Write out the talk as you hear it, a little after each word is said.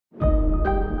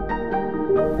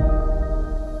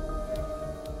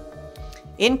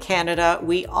In Canada,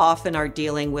 we often are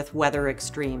dealing with weather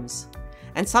extremes,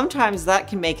 and sometimes that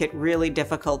can make it really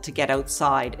difficult to get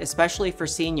outside, especially for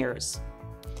seniors.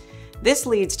 This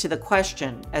leads to the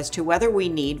question as to whether we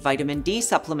need vitamin D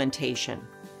supplementation,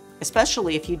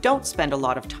 especially if you don't spend a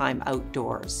lot of time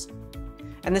outdoors.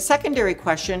 And the secondary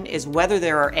question is whether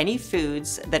there are any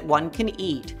foods that one can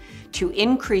eat to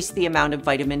increase the amount of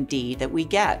vitamin D that we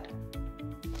get.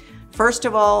 First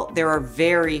of all, there are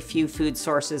very few food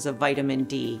sources of vitamin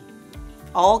D.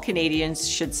 All Canadians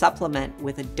should supplement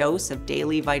with a dose of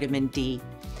daily vitamin D,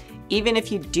 even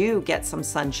if you do get some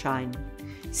sunshine.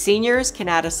 Seniors can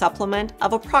add a supplement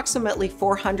of approximately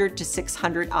 400 to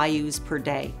 600 IUs per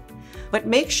day. But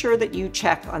make sure that you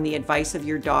check on the advice of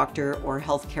your doctor or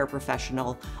healthcare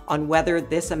professional on whether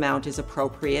this amount is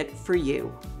appropriate for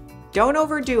you. Don't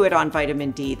overdo it on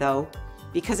vitamin D though,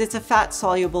 because it's a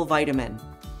fat-soluble vitamin.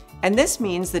 And this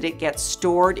means that it gets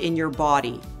stored in your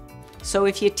body. So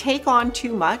if you take on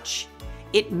too much,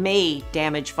 it may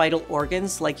damage vital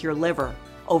organs like your liver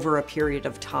over a period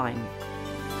of time.